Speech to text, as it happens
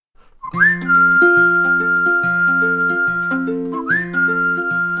Hi,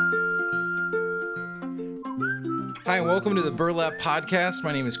 and welcome to the Burlap Podcast.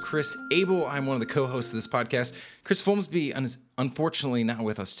 My name is Chris Abel. I'm one of the co-hosts of this podcast. Chris Folmsby is unfortunately not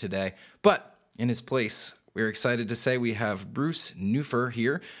with us today, but in his place, we're excited to say we have Bruce Newfer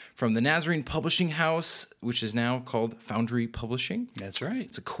here from the Nazarene Publishing House, which is now called Foundry Publishing. That's right.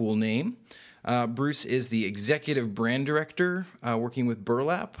 It's a cool name. Bruce is the executive brand director working with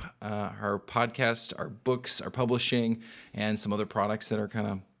Burlap, our podcast, our books, our publishing, and some other products that are kind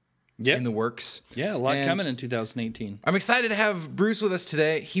of in the works. Yeah, a lot coming in 2018. I'm excited to have Bruce with us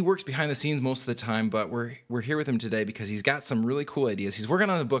today. He works behind the scenes most of the time, but we're here with him today because he's got some really cool ideas. He's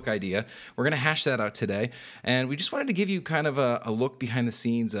working on a book idea. We're going to hash that out today. And we just wanted to give you kind of a look behind the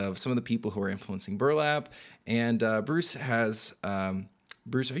scenes of some of the people who are influencing Burlap. And Bruce has...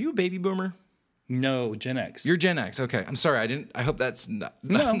 Bruce, are you a baby boomer? No, Gen X. You're Gen X. Okay. I'm sorry. I hope that's not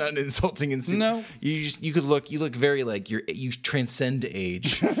insulting. No. You look very like you transcend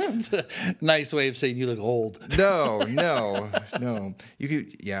age. It's a nice way of saying you look old. No. You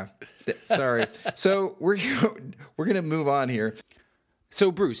could, yeah. Sorry. So we're going to move on here.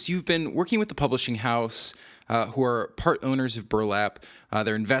 So Bruce, you've been working with the publishing house, who are part owners of Burlap.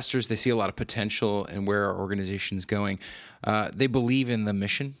 They're investors. They see a lot of potential in where our organization's going. They believe in the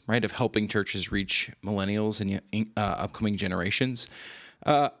mission, right, of helping churches reach millennials and upcoming generations.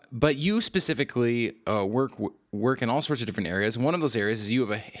 But you specifically work in all sorts of different areas. One of those areas is you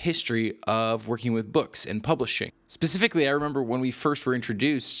have a history of working with books and publishing. Specifically, I remember when we first were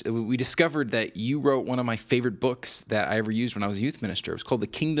introduced, we discovered that you wrote one of my favorite books that I ever used when I was a youth minister. It was called The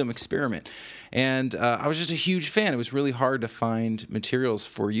Kingdom Experiment. And I was just a huge fan. It was really hard to find materials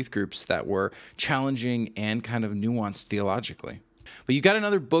for youth groups that were challenging and kind of nuanced theologically. But you got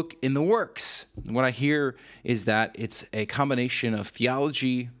another book in the works. And what I hear is that it's a combination of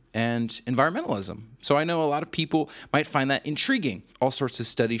theology and environmentalism. So I know a lot of people might find that intriguing. All sorts of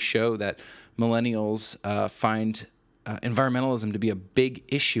studies show that millennials find environmentalism to be a big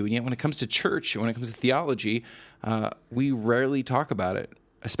issue. And yet when it comes to church, when it comes to theology, we rarely talk about it,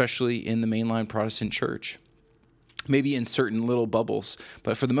 especially in the mainline Protestant church. Maybe in certain little bubbles.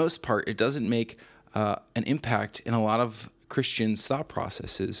 But for the most part, it doesn't make an impact in a lot of Christians' thought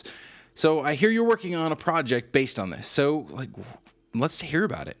processes. So I hear you're working on a project based on this. So let's hear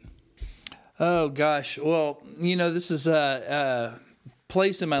about it. Oh, gosh. Well, this is a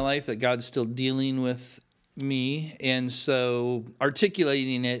place in my life that God's still dealing with me. And so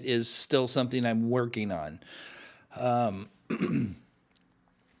articulating it is still something I'm working on.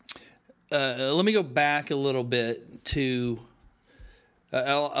 Let me go back a little bit to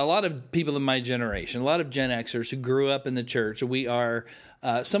a lot of people in my generation, a lot of Gen Xers who grew up in the church. We are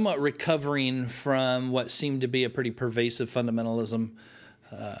somewhat recovering from what seemed to be a pretty pervasive fundamentalism,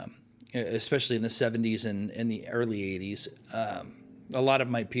 especially in the 70s and the early 80s. A lot of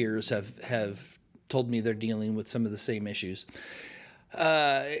my peers have told me they're dealing with some of the same issues.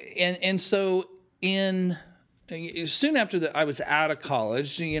 And so soon after I was out of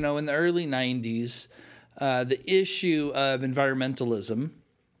college, in the early 90s, the issue of environmentalism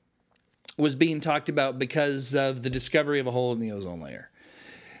was being talked about because of the discovery of a hole in the ozone layer.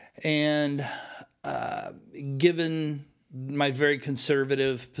 And given my very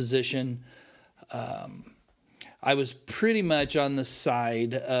conservative position, I was pretty much on the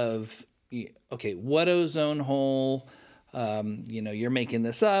side of, okay, what ozone hole? You're making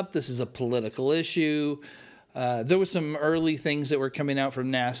this up. This is a political issue. There were some early things that were coming out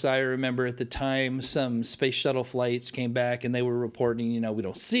from NASA. I remember at the time some space shuttle flights came back and they were reporting, we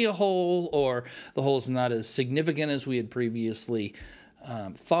don't see a hole, or the hole is not as significant as we had previously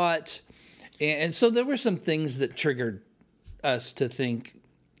thought. And so there were some things that triggered us to think,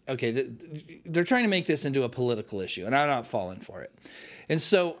 okay, they're trying to make this into a political issue, and I'm not falling for it. And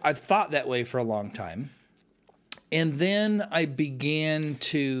so I've thought that way for a long time. And then I began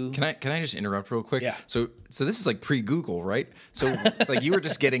to... Can I just interrupt real quick? Yeah. So this is like pre-Google, right? So you were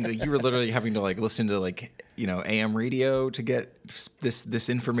just getting, you were literally having to listen to AM radio to get this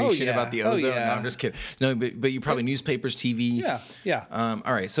information about the ozone. No, I'm just kidding. No, but you probably newspapers, TV. Yeah.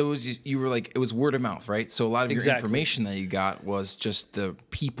 All right. So it was word of mouth, right? So a lot of your information that you got was just the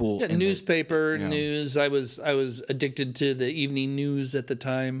people. Yeah, newspaper, news. I was addicted to the evening news at the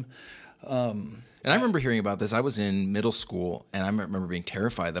time. And I remember hearing about this. I was in middle school, and I remember being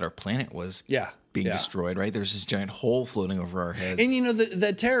terrified that our planet was being destroyed, right? There's this giant hole floating over our heads. And,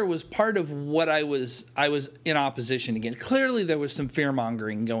 that terror was part of what I was in opposition against. Clearly, there was some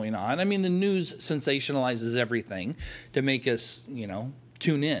fear-mongering going on. I mean, the news sensationalizes everything to make us,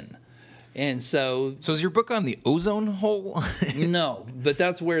 tune in. And so is your book on the ozone hole? no, but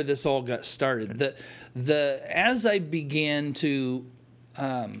that's where this all got started. As I began to,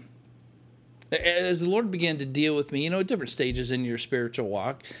 as the Lord began to deal with me, at different stages in your spiritual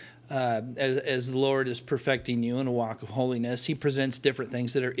walk, as the Lord is perfecting you in a walk of holiness, He presents different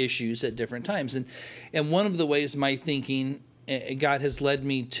things that are issues at different times. And one of the ways my thinking, God has led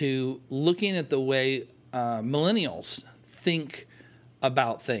me to looking at the way millennials think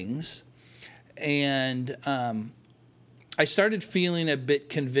about things. And I started feeling a bit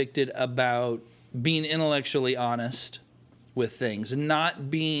convicted about being intellectually honest with things and not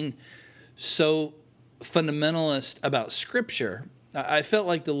being so fundamentalist about Scripture. I felt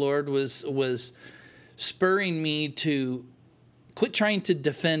like the Lord was spurring me to quit trying to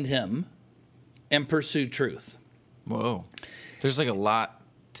defend Him and pursue truth. Whoa. There's like a lot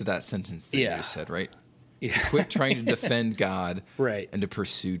to that sentence that you just said, right? Yeah. Quit trying to defend God Right. and to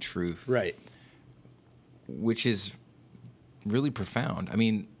pursue truth. Right. Which is really profound. I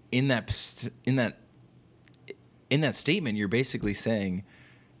mean, in that statement, you're basically saying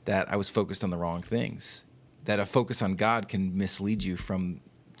that I was focused on the wrong things. That a focus on God can mislead you from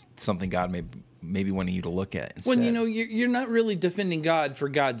something God may be wanting you to look at instead. Well, you're not really defending God for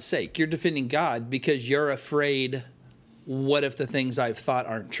God's sake. You're defending God because you're afraid, what if the things I've thought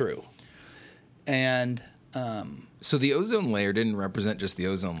aren't true? And so the ozone layer didn't represent just the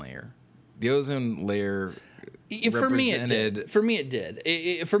ozone layer. The ozone layer for me it did. For me, it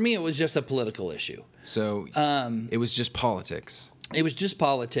did. For me, it was just a political issue. So it was just politics. It was just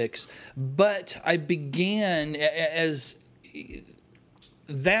politics. But I began as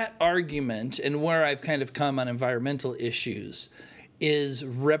that argument, and where I've kind of come on environmental issues, is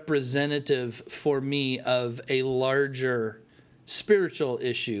representative for me of a larger spiritual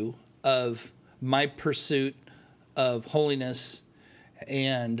issue of my pursuit of holiness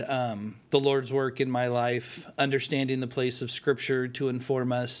and the Lord's work in my life, understanding the place of Scripture to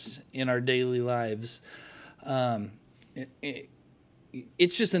inform us in our daily lives.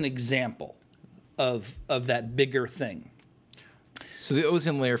 It's just an example of that bigger thing. So the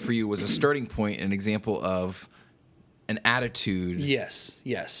ozone layer for you was a starting point, an example of an attitude.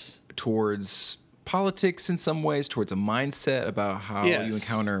 Yes. Towards politics in some ways, towards a mindset about how you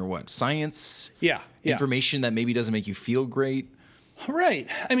encounter science, information that maybe doesn't make you feel great. Right.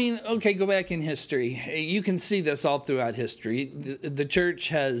 I mean, okay, go back in history. You can see this all throughout history. The church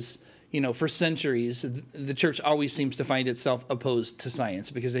has, for centuries, the church always seems to find itself opposed to science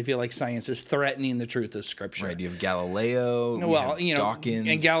because they feel like science is threatening the truth of Scripture. Right. You have Galileo, Dawkins.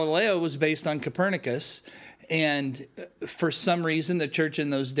 And Galileo was based on Copernicus. And for some reason, the church in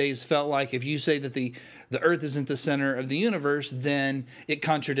those days felt like if you say that the earth isn't the center of the universe, then it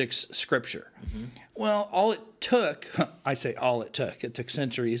contradicts Scripture. Mm-hmm. Well, all it took, it took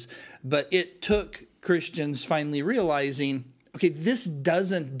centuries, but it took Christians finally realizing, okay, this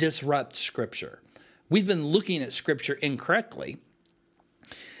doesn't disrupt Scripture. We've been looking at Scripture incorrectly.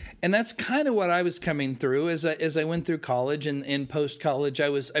 And that's kind of what I was coming through as I went through college and post-college. I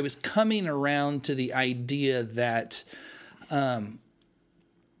was coming around to the idea that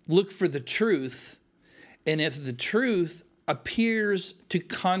look for the truth, and if the truth appears to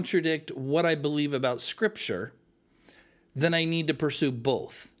contradict what I believe about Scripture, then I need to pursue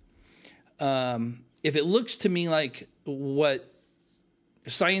both. If it looks to me like what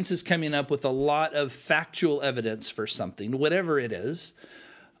science is coming up with a lot of factual evidence for something, whatever it is,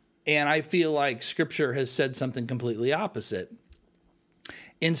 and I feel like Scripture has said something completely opposite,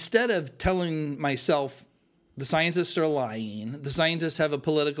 instead of telling myself the scientists are lying, the scientists have a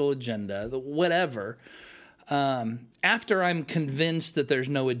political agenda, whatever, after I'm convinced that there's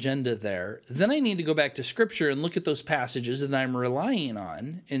no agenda there, then I need to go back to Scripture and look at those passages that I'm relying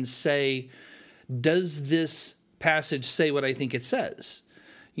on and say, does this passage say what I think it says?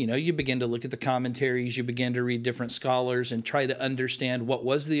 You begin to look at the commentaries, you begin to read different scholars and try to understand what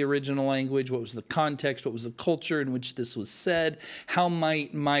was the original language, what was the context, what was the culture in which this was said, how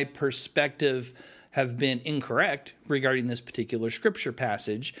might my perspective have been incorrect regarding this particular Scripture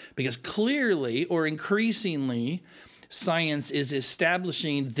passage, because clearly or increasingly science is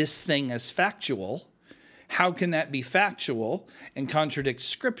establishing this thing as factual. How can that be factual and contradict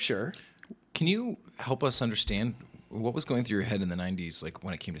Scripture? Can you help us understand what was going through your head in the 90s, like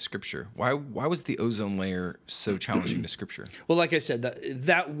when it came to Scripture? Why was the ozone layer so challenging to Scripture? Well, like I said,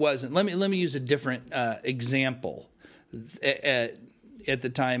 that wasn't. Let me use a different example. At the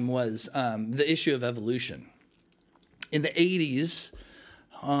time was the issue of evolution. In the 80s,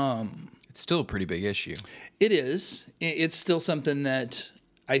 it's still a pretty big issue. It is. It's still something that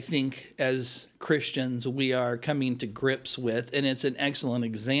I think as Christians we are coming to grips with, and it's an excellent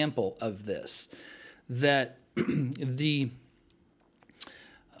example of this, that the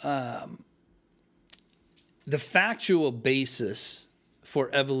factual basis for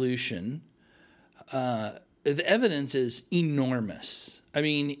evolution, the evidence is enormous. I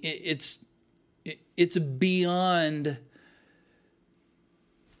mean, it's beyond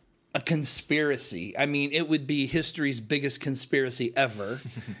a conspiracy. I mean, it would be history's biggest conspiracy ever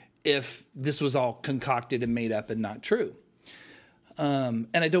if this was all concocted and made up and not true. And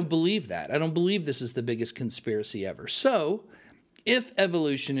I don't believe that. I don't believe this is the biggest conspiracy ever. So if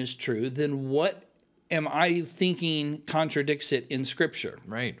evolution is true, then what am I thinking contradicts it in Scripture?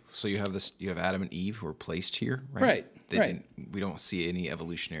 Right. So you have Adam and Eve who are placed here, right? Right. Right. We don't see any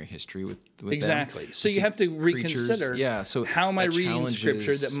evolutionary history with exactly. them. So you have to reconsider. Yeah. So how am I reading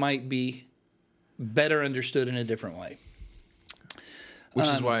Scripture that might be better understood in a different way? Which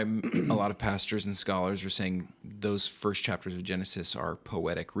is why a lot of pastors and scholars are saying those first chapters of Genesis are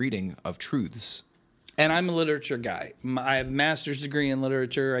poetic reading of truths. And I'm a literature guy. I have a master's degree in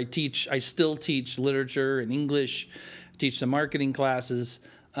literature. I still teach literature and English, teach some marketing classes.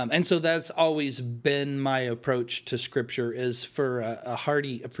 And so that's always been my approach to Scripture, is for a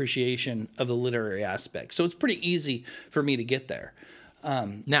hearty appreciation of the literary aspect. So it's pretty easy for me to get there.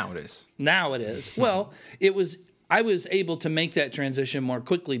 Now it is. Now it is. Well, I was able to make that transition more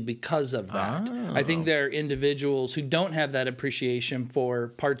quickly because of that. Oh. I think there are individuals who don't have that appreciation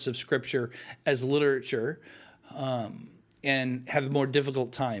for parts of Scripture as literature, and have a more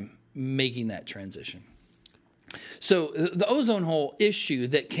difficult time making that transition. So the ozone hole issue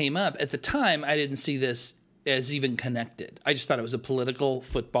that came up at the time, I didn't see this as even connected. I just thought it was a political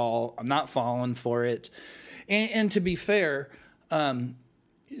football. I'm not falling for it. And to be fair,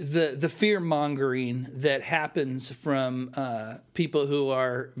 the fear mongering that happens from people who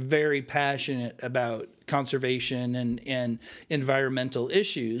are very passionate about conservation and environmental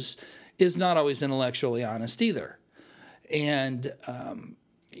issues is not always intellectually honest either. And,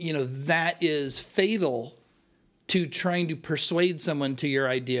 that is fatal to trying to persuade someone to your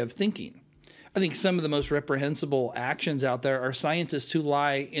idea of thinking. I think some of the most reprehensible actions out there are scientists who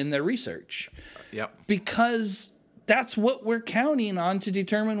lie in their research. Yep. Because that's what we're counting on to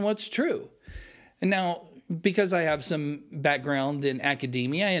determine what's true. And now, because I have some background in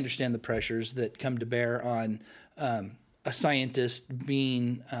academia, I understand the pressures that come to bear on a scientist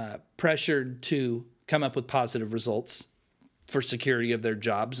being pressured to come up with positive results for security of their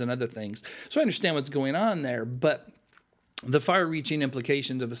jobs and other things. So I understand what's going on there, but the far-reaching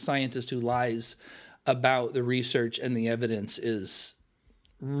implications of a scientist who lies about the research and the evidence is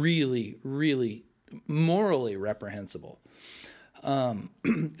really, really morally reprehensible.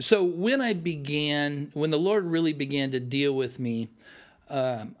 So when the Lord really began to deal with me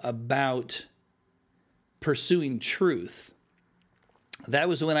about pursuing truth, that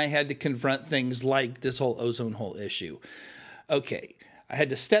was when I had to confront things like this whole ozone hole issue. Okay, I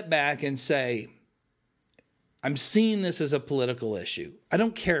had to step back and say, I'm seeing this as a political issue. I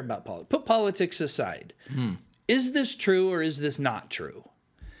don't care about politics. Put politics aside. Is this true or is this not true?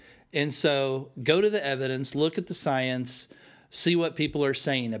 And so go to the evidence, look at the science, see what people are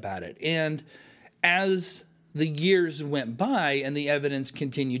saying about it. And as the years went by and the evidence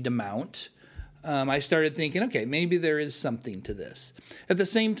continued to mount, I started thinking, okay, maybe there is something to this. At the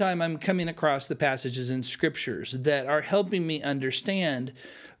same time, I'm coming across the passages in Scriptures that are helping me understand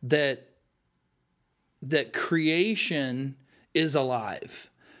that creation is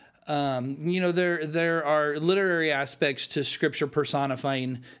alive. There are literary aspects to Scripture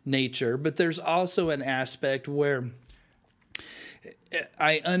personifying nature, but there's also an aspect where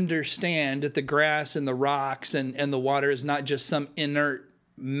I understand that the grass and the rocks and the water is not just some inert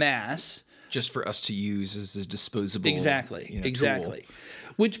mass. Just for us to use as a disposable Exactly. tool.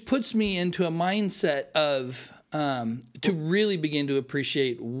 Which puts me into a mindset of to really begin to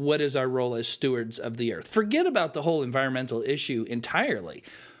appreciate what is our role as stewards of the earth. Forget about the whole environmental issue entirely.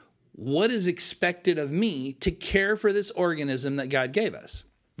 What is expected of me to care for this organism that God gave us?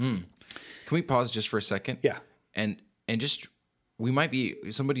 Can we pause just for a second? Yeah. And just,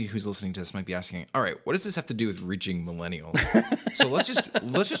 somebody who's listening to this might be asking, all right, what does this have to do with reaching millennials? So let's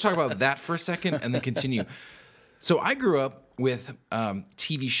just talk about that for a second and then continue. So I grew up with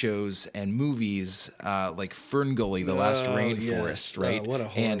TV shows and movies like Ferngully, The Last Rainforest, right? What a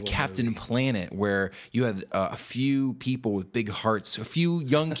horrible and Captain movie. Planet, where you had a few people with big hearts, a few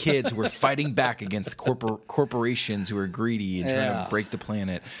young kids who were fighting back against corporations who were greedy and trying to break the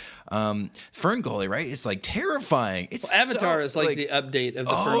planet. Ferngully, right? It's like terrifying. It's Avatar is like the update of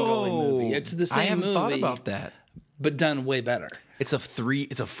the Ferngully movie. It's the same movie. I haven't thought about that. but done way better. It's a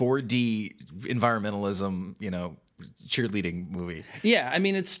 4D environmentalism, cheerleading movie. Yeah, I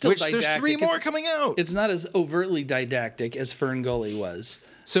mean, it's still didactic. There's 3 more coming out. It's not as overtly didactic as Ferngully was.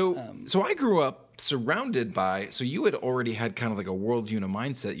 So I grew up surrounded by. So you had already had kind of like a worldview and a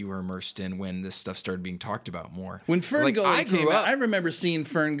mindset you were immersed in when this stuff started being talked about more. When Ferngully came out, I remember seeing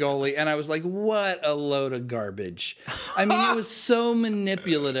Ferngully, and I was like, "What a load of garbage!" I mean, it was so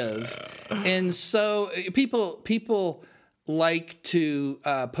manipulative, and so people like to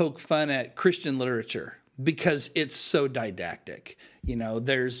poke fun at Christian literature because it's so didactic.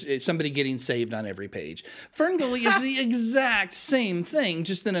 There's somebody getting saved on every page. Ferngully is the exact same thing,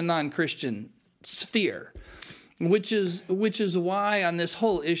 just in a non-Christian sphere, which is why on this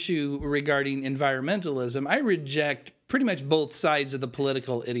whole issue regarding environmentalism, I reject pretty much both sides of the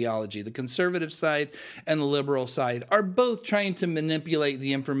political ideology. The conservative side and the liberal side are both trying to manipulate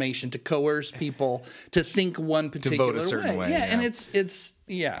the information to coerce people to think one particular to vote a certain way. Yeah, and it's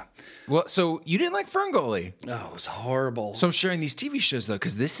Well, so you didn't like Ferngully. Oh, it was horrible. So I'm sharing these TV shows though,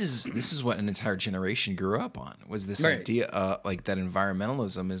 because this is what an entire generation grew up on. Was this idea like that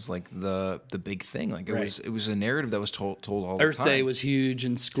environmentalism is like the big thing? Like it was a narrative that was told all the time. Earth Day was huge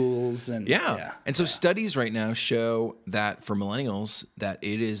in schools, and and so studies right now show that for millennials that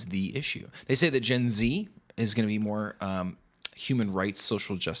it is the issue. They say that Gen Z is going to be more human rights,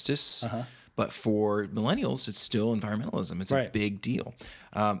 social justice. But for millennials, it's still environmentalism. It's a big deal.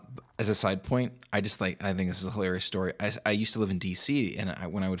 As a side point, I think this is a hilarious story. I used to live in D.C., and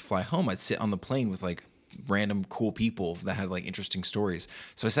when I would fly home, I'd sit on the plane with like random cool people that had like interesting stories.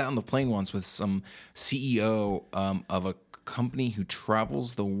 So I sat on the plane once with some CEO of a company who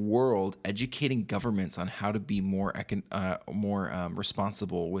travels the world educating governments on how to be more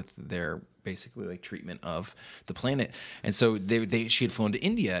responsible with their basically like treatment of the planet. And so she had flown to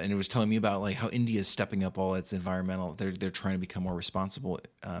India, and it was telling me about like how India is stepping up all its environmental. They're trying to become more responsible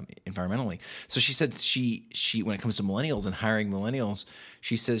environmentally. So she said she when it comes to millennials and hiring millennials,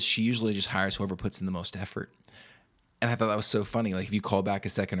 she says she usually just hires whoever puts in the most effort. And I thought that was so funny. Like if you call back a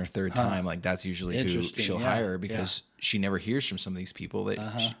second or third time, like that's usually who she'll hire because she never hears from some of these people.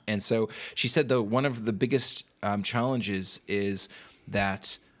 And so she said though one of the biggest challenges is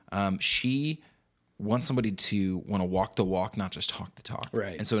that she wants somebody to want to walk the walk, not just talk the talk.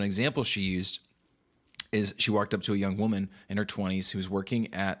 Right. And so an example she used is she walked up to a young woman in her 20s who was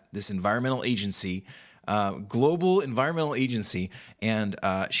working at this environmental agency, global environmental agency, and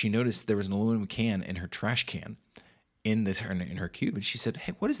she noticed there was an aluminum can in her trash can in her cube, and she said,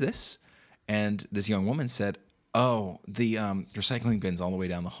 "Hey, what is this?" And this young woman said, "Oh, the recycling bin's all the way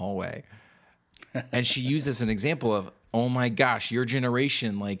down the hallway." And she used this as an example of, oh my gosh, your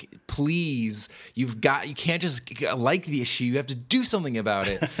generation, like, please, you can't just like the issue, you have to do something about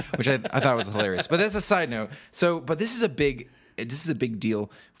it, which I thought was hilarious. But that's a side note. But this is a big deal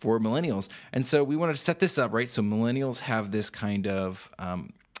for millennials. And so we wanted to set this up, right? So millennials have this kind of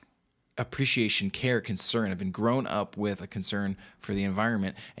appreciation, care, concern, have been grown up with a concern for the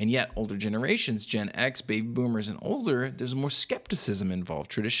environment, and yet older generations, Gen X, baby boomers, and older, there's more skepticism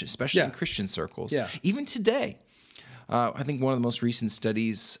involved, especially in Christian circles. Yeah. Even today, I think one of the most recent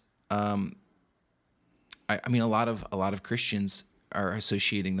studies, I mean, a lot of Christians are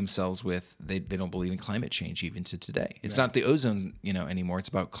associating themselves with they don't believe in climate change even to today. It's not the ozone, anymore. It's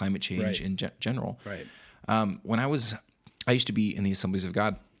about climate change in general. Right. I used to be in the Assemblies of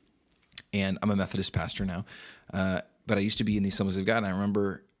God. And I'm a Methodist pastor now, but I used to be in the Assemblies of God. And I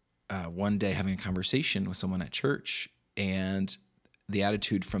remember one day having a conversation with someone at church, and the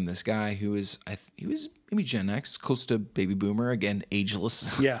attitude from this guy he was maybe Gen X, close to baby boomer, again,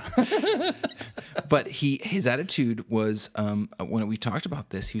 ageless. Yeah. But his attitude was when we talked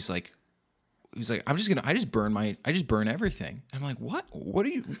about this, he was like, I just burn everything. And I'm like, what are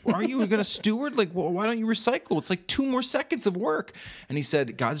you going to steward? Like, well, why don't you recycle? It's like 2 more seconds of work. And he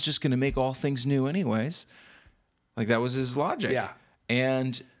said, God's just going to make all things new anyways. Like that was his logic. Yeah.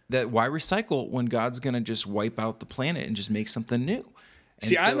 And that why recycle when God's going to just wipe out the planet and just make something new? And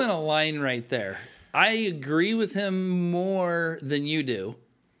See, I'm in a line right there. I agree with him more than you do,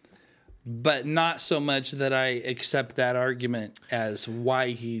 but not so much that I accept that argument as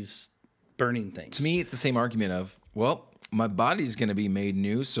why he's burning things. To me, it's the same argument of, well, my body's going to be made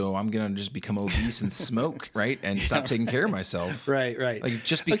new, so I'm going to just become obese and smoke, right? And stop taking care of myself. Right. Like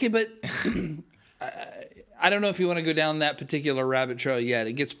okay, but I don't know if you want to go down that particular rabbit trail yet.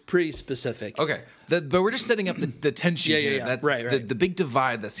 It gets pretty specific. Okay. But we're just setting up the tension here. Yeah. That's right. The big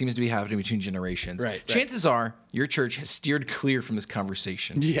divide that seems to be happening between generations. Right. Chances are your church has steered clear from this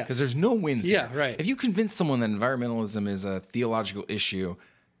conversation. Yeah. Because there's no wins here. Yeah, right. If you convince someone that environmentalism is a theological issue,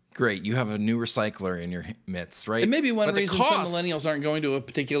 Great. You have a new recycler in your midst, right? And maybe one But the reason cost- some millennials aren't going to a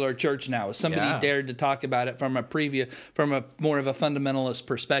particular church now is somebody Yeah. dared to talk about it from a more of a fundamentalist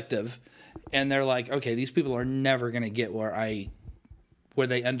perspective. And they're like, okay, these people are never going to get where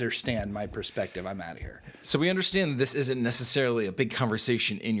they understand my perspective. I'm out of here. So we understand this isn't necessarily a big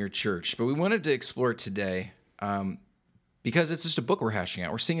conversation in your church, but we wanted to explore it today because it's just a book we're hashing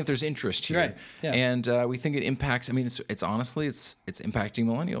out. We're seeing if there's interest here, Right, yeah. And we think it impacts. I mean, it's honestly it's impacting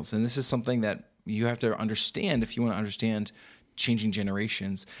millennials, and this is something that you have to understand if you want to understand changing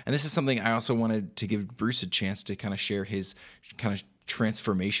generations. And this is something I also wanted to give Bruce a chance to kind of share his kind of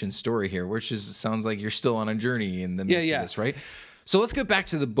transformation story here, which sounds like you're still on a journey in the midst of this, right? So let's go back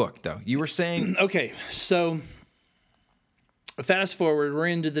to the book, though. You were saying... Okay, so fast forward, we're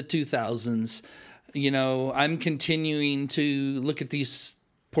into the 2000s. You know, I'm continuing to look at these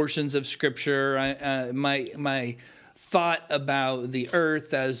portions of Scripture. My thought about the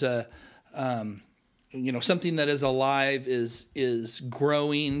earth as a, something that is alive is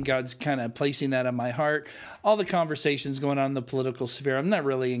growing. God's kind of placing that in my heart. All the conversations going on in the political sphere, I'm not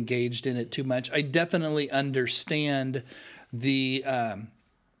really engaged in it too much. I definitely understand the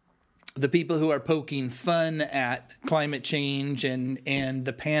people who are poking fun at climate change and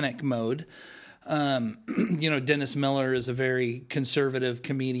the panic mode. Dennis Miller is a very conservative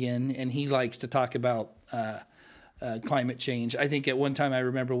comedian, and he likes to talk about climate change. I think at one time I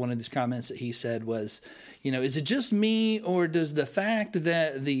remember one of his comments that he said was, is it just me, or does the fact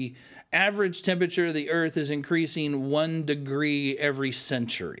that the average temperature of the earth is increasing 1 degree every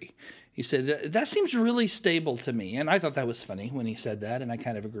century? He said, that seems really stable to me. And I thought that was funny when he said that, and I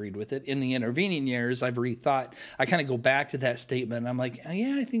kind of agreed with it. In the intervening years, I've rethought. I kind of go back to that statement, and I'm like,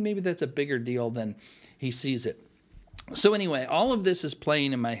 yeah, I think maybe that's a bigger deal than he sees it. So anyway, all of this is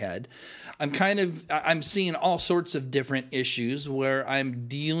playing in my head. I'm seeing all sorts of different issues where I'm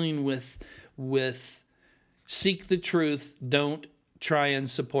dealing with seek the truth, don't try and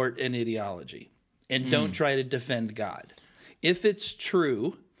support an ideology, and don't try to defend God. If it's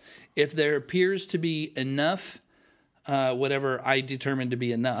true, if there appears to be enough, whatever I determine to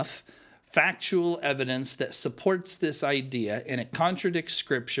be enough, factual evidence that supports this idea and it contradicts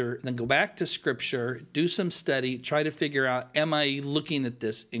Scripture, then go back to Scripture, do some study, try to figure out, am I looking at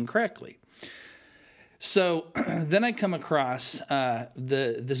this incorrectly? So then I come across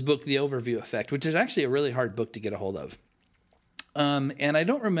this book, The Overview Effect, which is actually a really hard book to get a hold of. And I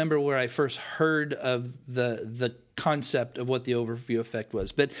don't remember where I first heard of the concept of what the overview effect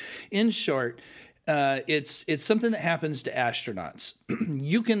was. But in short, it's something that happens to astronauts.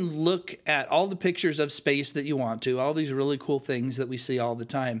 You can look at all the pictures of space that you want to, all these really cool things that we see all the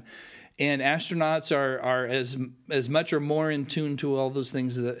time. And astronauts are as much or more in tune to all those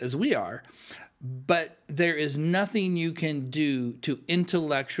things as we are. But there is nothing you can do to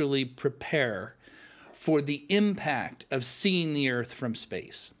intellectually prepare for the impact of seeing the Earth from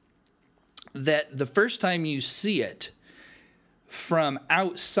space. That the first time you see it from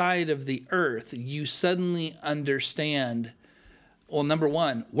outside of the Earth, you suddenly understand, well, number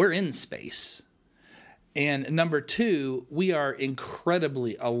one, we're in space. And number two, we are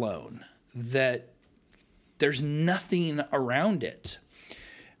incredibly alone, that there's nothing around it.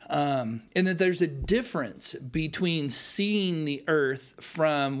 And that there's a difference between seeing the Earth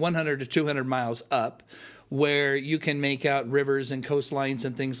from 100 to 200 miles up, where you can make out rivers and coastlines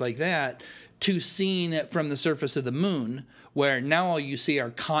and things like that, to seeing it from the surface of the moon, where now all you see are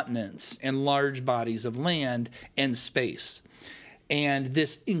continents and large bodies of land and space. And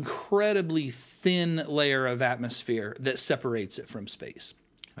this incredibly thin layer of atmosphere that separates it from space.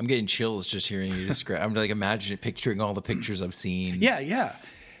 I'm getting chills just hearing you describe. I'm like picturing all the pictures I've seen. Yeah.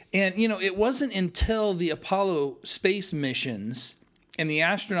 And, it wasn't until the Apollo space missions and the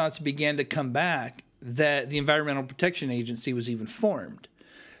astronauts began to come back that the Environmental Protection Agency was even formed,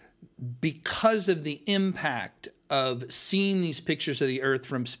 because of the impact of seeing these pictures of the Earth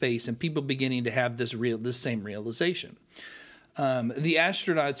from space and people beginning to have this same realization. The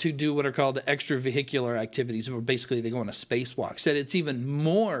astronauts who do what are called extravehicular activities, where basically they go on a spacewalk, said it's even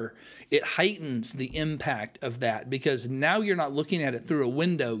more, it heightens the impact of that, because now you're not looking at it through a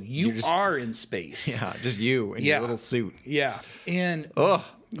window, you are in space. Yeah, just you in your little suit. Yeah. And one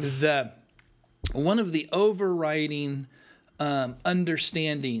of the overriding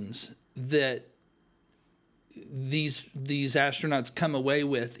understandings that these astronauts come away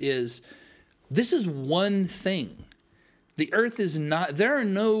with is, this is one thing. The Earth is not, there are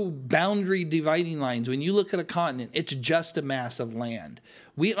no boundary dividing lines. When you look at a continent, it's just a mass of land.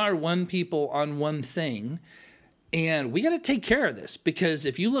 We are one people on one thing, and we got to take care of this, because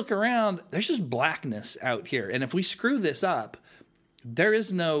if you look around, there's just blackness out here. And if we screw this up, There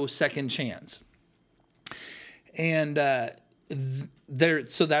is no second chance. And that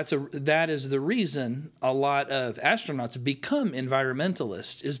is the reason a lot of astronauts become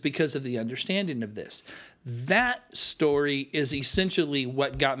environmentalists, is because of the understanding of this. That story is essentially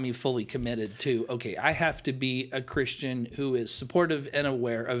what got me fully committed to, okay, I have to be a Christian who is supportive and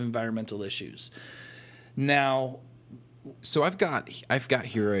aware of environmental issues. Now, so I've got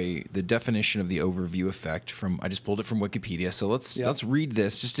here the definition of the overview effect I just pulled it from Wikipedia. So let's read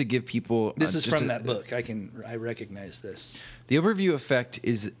this just to give people. This is from that book. I recognize this. The overview effect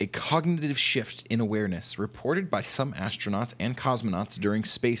is a cognitive shift in awareness reported by some astronauts and cosmonauts during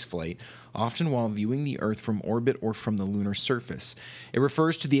spaceflight, often while viewing the Earth from orbit or from the lunar surface. It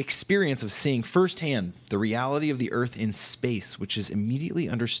refers to the experience of seeing firsthand the reality of the Earth in space, which is immediately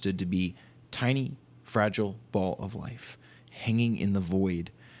understood to be tiny, fragile ball of life, hanging in the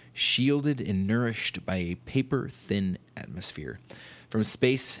void, shielded and nourished by a paper-thin atmosphere. From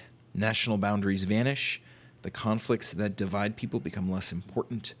space, national boundaries vanish, the conflicts that divide people become less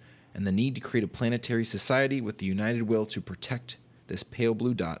important, and the need to create a planetary society with the united will to protect this pale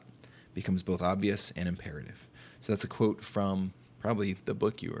blue dot becomes both obvious and imperative. So that's a quote from probably the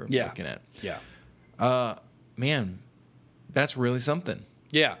book you were looking at. Yeah. Man, that's really something.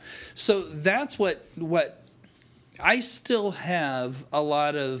 Yeah. So that's what I still have a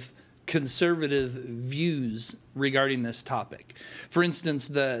lot of conservative views regarding this topic. For instance,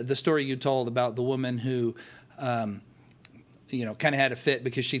 the story you told about the woman who, kind of had a fit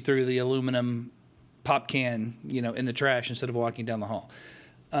because she threw the aluminum pop can, in the trash instead of walking down the hall.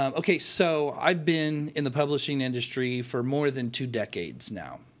 Okay, so I've been in the publishing industry for more than 2 decades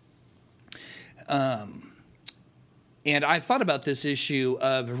now. And I've thought about this issue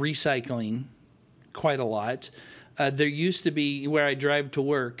of recycling quite a lot. There used to be, where I drive to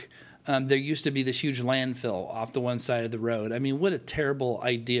work, there used to be this huge landfill off the one side of the road. I mean, what a terrible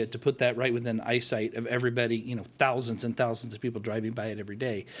idea to put that right within eyesight of everybody, thousands and thousands of people driving by it every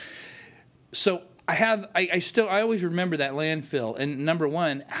day. So I always remember that landfill. And number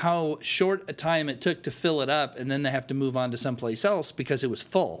one, how short a time it took to fill it up, and then they have to move on to someplace else because it was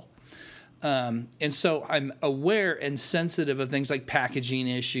full. And so I'm aware and sensitive of things like packaging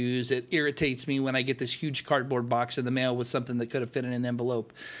issues. It irritates me when I get this huge cardboard box in the mail with something that could have fit in an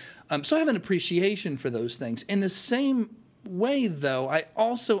envelope. So I have an appreciation for those things. In the same way, though, I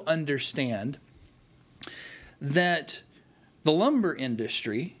also understand that the lumber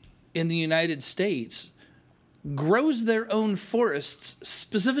industry in the United States grows their own forests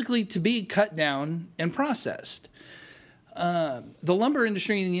specifically to be cut down and processed. The lumber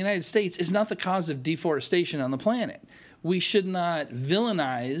industry in the United States is not the cause of deforestation on the planet. We should not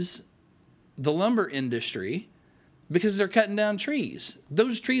villainize the lumber industry because they're cutting down trees.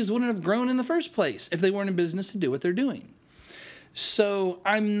 Those trees wouldn't have grown in the first place if they weren't in business to do what they're doing. So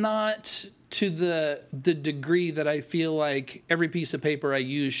I'm not to the degree that I feel like every piece of paper I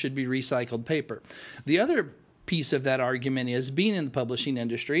use should be recycled paper. The other piece of that argument is being in the publishing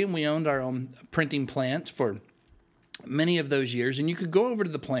industry, and we owned our own printing plant for many of those years, and you could go over to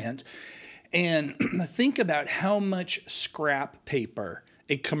the plant and think about how much scrap paper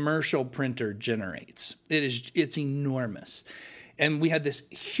a commercial printer generates. It's enormous. And we had this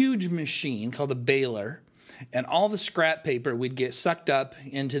huge machine called a baler, and all the scrap paper would get sucked up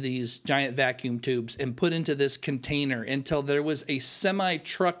into these giant vacuum tubes and put into this container until there was a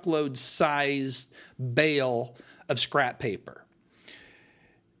semi-truckload sized bale of scrap paper.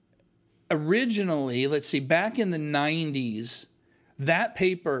 Originally, back in the 90s, that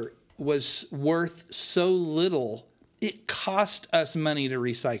paper was worth so little, it cost us money to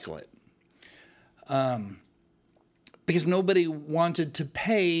recycle it. Because nobody wanted to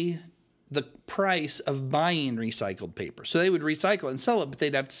pay the price of buying recycled paper. So they would recycle it and sell it, but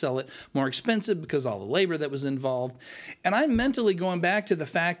they'd have to sell it more expensive because of all the labor that was involved. And I'm mentally going back to the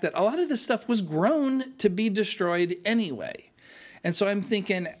fact that a lot of this stuff was grown to be destroyed anyway. And so I'm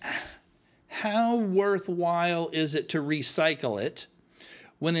thinking, how worthwhile is it to recycle it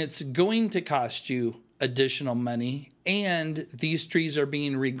when it's going to cost you additional money and these trees are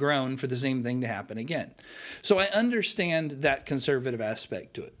being regrown for the same thing to happen again? So I understand that conservative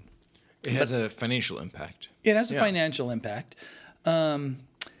aspect to it. It has a financial impact. It has a financial impact.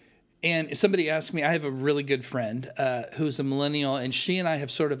 And somebody asked me, I have a really good friend who's a millennial, and she and I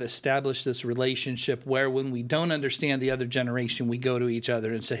have sort of established this relationship where when we don't understand the other generation, we go to each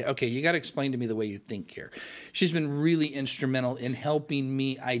other and say, okay, you got to explain to me the way you think here. She's been really instrumental in helping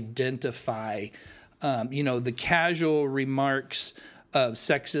me identify, the casual remarks of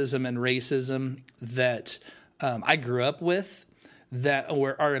sexism and racism that I grew up with, that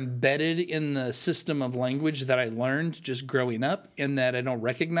are embedded in the system of language that I learned just growing up and that I don't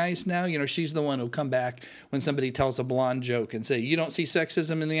recognize now. You know, she's the one who'll come back when somebody tells a blonde joke and say, you don't see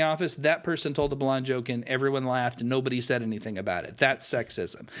sexism in the office? That person told a blonde joke and everyone laughed and nobody said anything about it. That's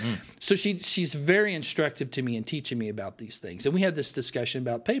sexism. So she's very instructive to me in teaching me about these things. And we had this discussion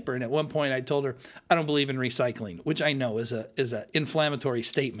about paper. And at one point I told her, I don't believe in recycling, which I know is a inflammatory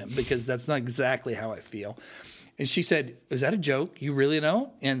statement because that's not exactly how I feel. And she said, is that a joke? You really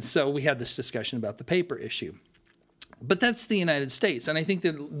know? And so we had this discussion about the paper issue. But that's the United States. And I think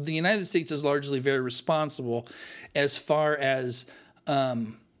that the United States is largely very responsible as far as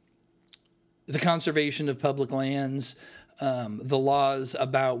the conservation of public lands, the laws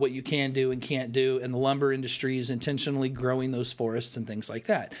about what you can do and can't do, and the lumber industry is intentionally growing those forests and things like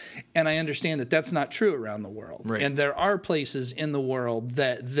that. And I understand that that's not true around the world. Right. And there are places in the world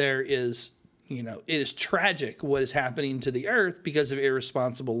that there is, you know, it is tragic what is happening to the earth because of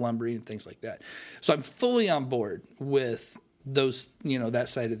irresponsible lumbering and things like that. So I'm fully on board with those, you know, that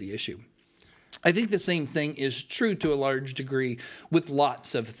side of the issue. I think the same thing is true to a large degree with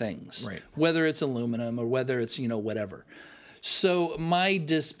lots of things, right, whether it's aluminum or whether it's, you know, whatever. So my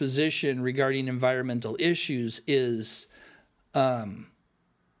disposition regarding environmental issues is I'm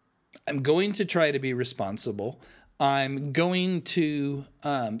going to try to be responsible. I'm going to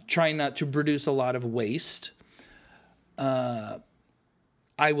try not to produce a lot of waste. I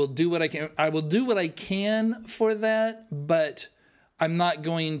will do what I can. I will do what I can for that, but I'm not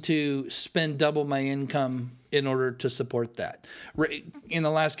going to spend double my income in order to support that. In the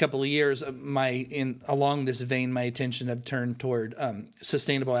last couple of years, along this vein, my attention have turned toward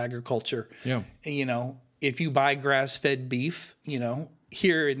sustainable agriculture. Yeah. You know, if you buy grass-fed beef, you know,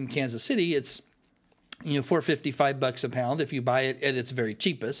 here in Kansas City, it's $4.55 a pound if you buy it at its very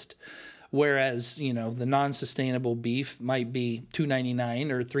cheapest, whereas, you know, the non-sustainable beef might be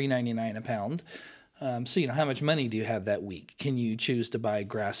 $2.99 or $3.99 a pound. So, you know, how much money do you have that week? Can you choose to buy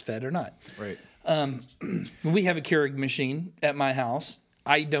grass-fed or not? Right. We have a Keurig machine at my house.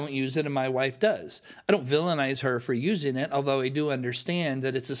 I don't use it and my wife does. I don't villainize her for using it, although I do understand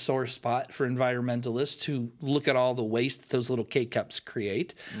that it's a sore spot for environmentalists who look at all the waste those little K-cups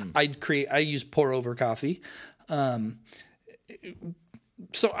create. I use pour over coffee. So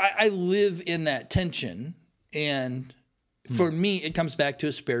I live in that tension, and for me, it comes back to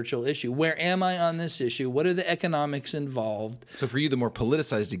a spiritual issue. Where am I on this issue? What are the economics involved? So for you, the more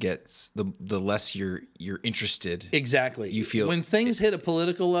politicized it gets, the less you're interested. Exactly. You feel when things hit a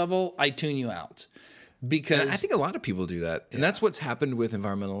political level, I tune you out. Because and I think a lot of people do that. And that's what's happened with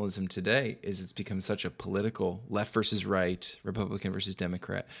environmentalism today is it's become such a political left versus right, Republican versus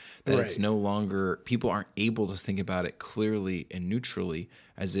Democrat, that it's no longer, people aren't able to think about it clearly and neutrally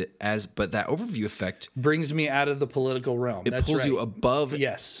but that overview effect brings me out of the political realm. It pulls you above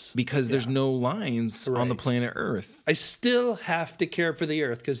because there's no lines on the planet Earth. I still have to care for the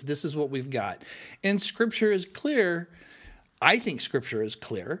earth because this is what we've got. And Scripture is clear. I think Scripture is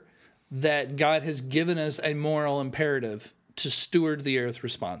clear that God has given us a moral imperative to steward the earth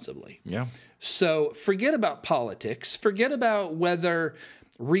responsibly. Yeah. So forget about politics. Forget about whether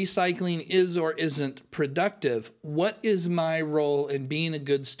recycling is or isn't productive. What is my role in being a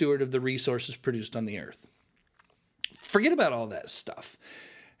good steward of the resources produced on the earth? Forget about all that stuff.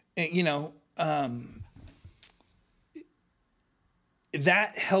 And, you know,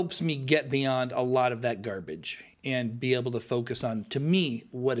 that helps me get beyond a lot of that garbage and be able to focus on, to me,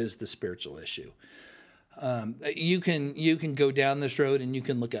 what is the spiritual issue. You can go down this road and you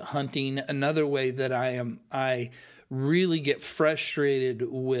can look at hunting. Another way that I really get frustrated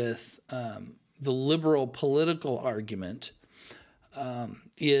with the liberal political argument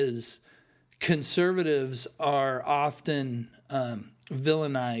is conservatives are often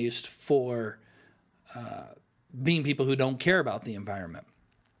villainized for being people who don't care about the environment.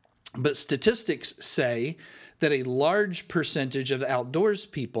 But statistics say that a large percentage of outdoors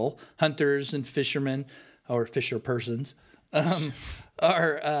people, hunters and fishermen or fisher persons,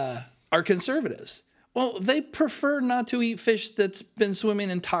 are conservatives. Well, they prefer not to eat fish that's been swimming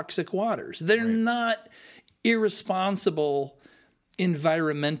in toxic waters. They're not irresponsible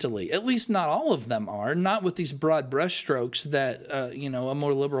environmentally. At least not all of them are, not with these broad brushstrokes that a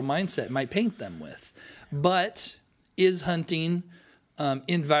more liberal mindset might paint them with. But is hunting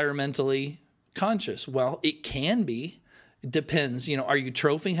environmentally conscious? Well, it can be. It depends. Are you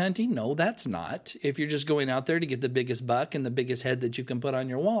trophy hunting? No, that's not. If you're just going out there to get the biggest buck and the biggest head that you can put on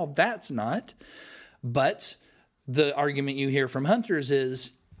your wall, that's not. But the argument you hear from hunters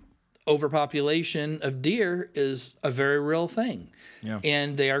is overpopulation of deer is a very real thing. Yeah.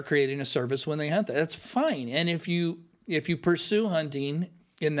 And they are creating a service when they hunt that. That's fine. And if you if you pursue hunting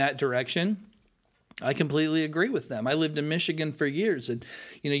in that direction, I completely agree with them. I lived in Michigan for years, and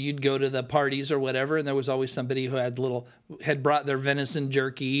you'd go to the parties or whatever, and there was always somebody who had brought their venison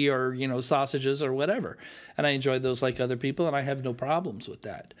jerky or sausages or whatever, and I enjoyed those like other people, and I have no problems with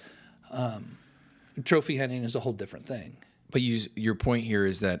that. Trophy hunting is a whole different thing. But your point here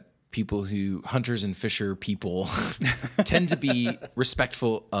is that hunters and fisher people, tend to be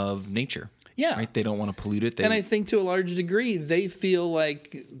respectful of nature. Yeah, right. They don't want to pollute it. And I think to a large degree, they feel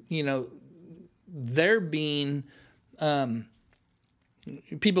like they're being,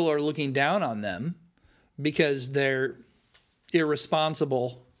 people are looking down on them because they're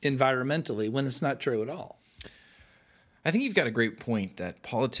irresponsible environmentally, when it's not true at all. I think you've got a great point that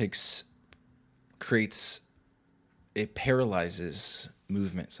politics it paralyzes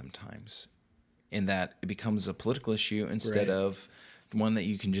movement sometimes, in that it becomes a political issue instead of one that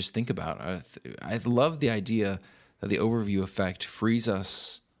you can just think about. I love the idea that the overview effect frees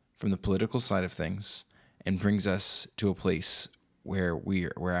us from the political side of things and brings us to a place where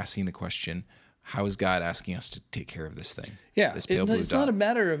we're asking the question, how is God asking us to take care of this thing? Yeah, this pale blue it's dot. not a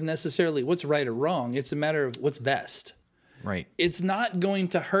matter of necessarily what's right or wrong. It's a matter of what's best. Right. It's not going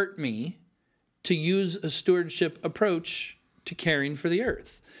to hurt me to use a stewardship approach to caring for the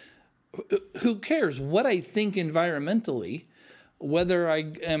earth. Who cares what I think environmentally, whether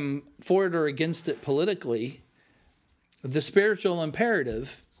I am for it or against it politically? The spiritual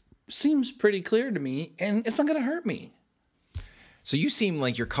imperative seems pretty clear to me, and it's not going to hurt me. So you seem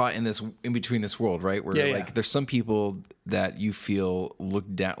like you're caught in between this world, right? Where there's some people that you feel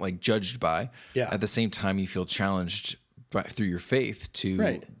looked down, like judged by. Yeah. At the same time, you feel challenged through your faith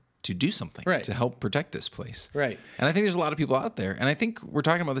to do something, to help protect this place. Right. And I think there's a lot of people out there, and I think we're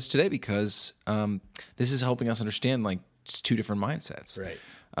talking about this today because this is helping us understand like just two different mindsets. Right.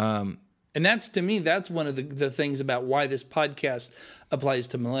 And that's, to me, that's one of the things about why this podcast applies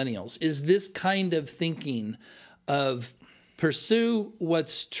to millennials, is this kind of thinking of pursue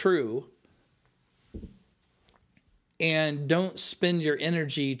what's true and don't spend your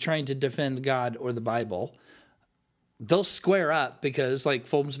energy trying to defend God or the Bible. They'll square up because, like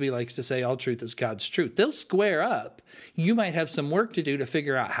Folmsby likes to say, all truth is God's truth. They'll square up. You might have some work to do to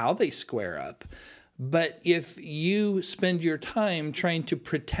figure out how they square up. But if you spend your time trying to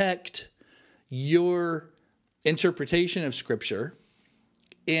protect your interpretation of Scripture,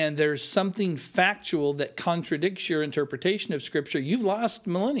 and there's something factual that contradicts your interpretation of Scripture, you've lost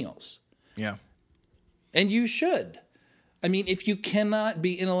millennials. Yeah. And you should. I mean, if you cannot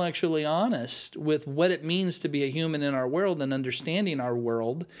be intellectually honest with what it means to be a human in our world and understanding our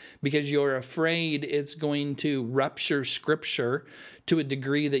world because you're afraid it's going to rupture Scripture to a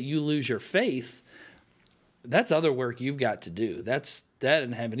degree that you lose your faith, that's other work you've got to do. That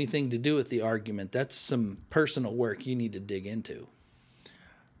doesn't have anything to do with the argument. That's some personal work you need to dig into.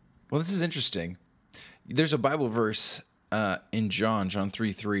 Well, this is interesting. There's a Bible verse in John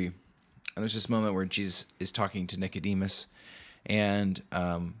 3:3, and there's this moment where Jesus is talking to Nicodemus, and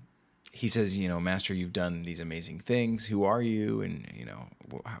he says, Master, you've done these amazing things. Who are you? And,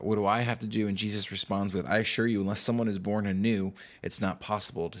 what do I have to do? And Jesus responds with, I assure you, unless someone is born anew, it's not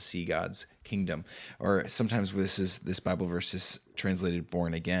possible to see God's kingdom. Or sometimes this Bible verse is translated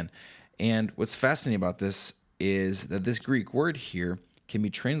born again. And what's fascinating about this is that this Greek word here can be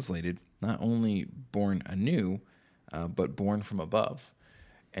translated not only born anew, but born from above.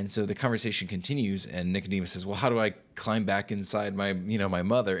 And so the conversation continues, and Nicodemus says, well, how do I climb back inside my my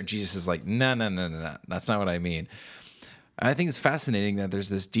mother? And Jesus is like, no, that's not what I mean. And I think it's fascinating that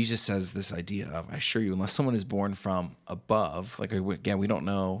Jesus says this idea of, I assure you, unless someone is born from above, like, again, we don't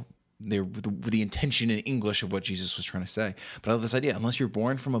know the intention in English of what Jesus was trying to say. But I love this idea, unless you're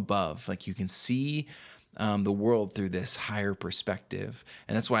born from above, like you can see the world through this higher perspective.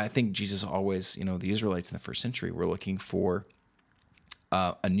 And that's why I think Jesus always, the Israelites in the first century were looking for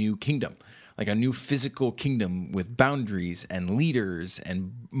a new kingdom, like a new physical kingdom with boundaries and leaders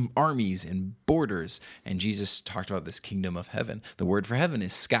and armies and borders. And Jesus talked about this kingdom of heaven. The word for heaven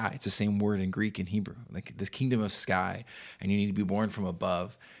is sky. It's the same word in Greek and Hebrew, like this kingdom of sky. And you need to be born from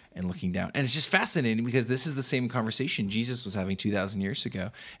above and looking down. And it's just fascinating because this is the same conversation Jesus was having 2,000 years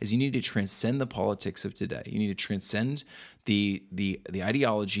ago, is you need to transcend the politics of today. You need to transcend the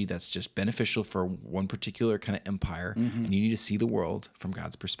ideology that's just beneficial for one particular kind of empire, and you need to see the world from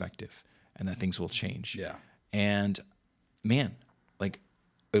God's perspective, and that things will change. Yeah. And man, like,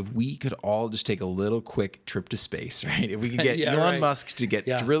 if we could all just take a little quick trip to space, right? If we could get Elon Musk to get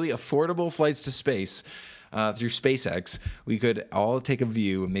really affordable flights to space, through SpaceX, we could all take a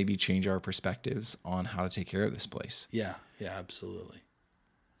view and maybe change our perspectives on how to take care of this place. Yeah, absolutely.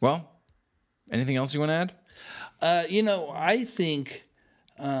 Well, Anything else you want to add? I think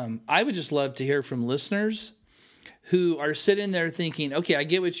I would just love to hear from listeners who are sitting there thinking, okay, I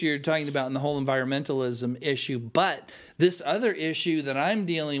get what you're talking about in the whole environmentalism issue, but this other issue that I'm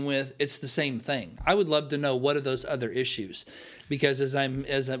dealing with, it's the same thing. I would love to know what are those other issues, because as I'm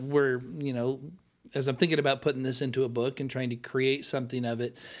thinking about putting this into a book and trying to create something of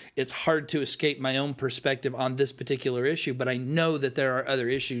it, it's hard to escape my own perspective on this particular issue, but I know that there are other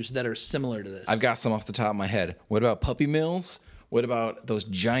issues that are similar to this. I've got some off the top of my head. What about puppy mills? What about those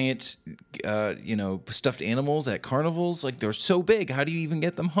giant, stuffed animals at carnivals? Like, they're so big. How do you even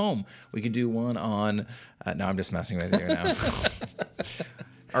get them home? We could do one on... no, I'm just messing with you now.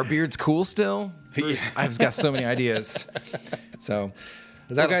 Are beards cool still? Bruce, I've got so many ideas. So...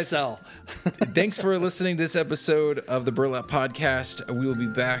 That'll guys, sell. Thanks for listening to this episode of the Burlap Podcast. We will be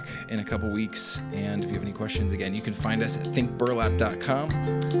back in a couple weeks. And if you have any questions, again, you can find us at thinkburlap.com.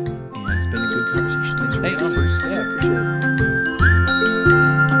 And it's been a good conversation. Thanks for being on, Bruce. Yeah, appreciate it.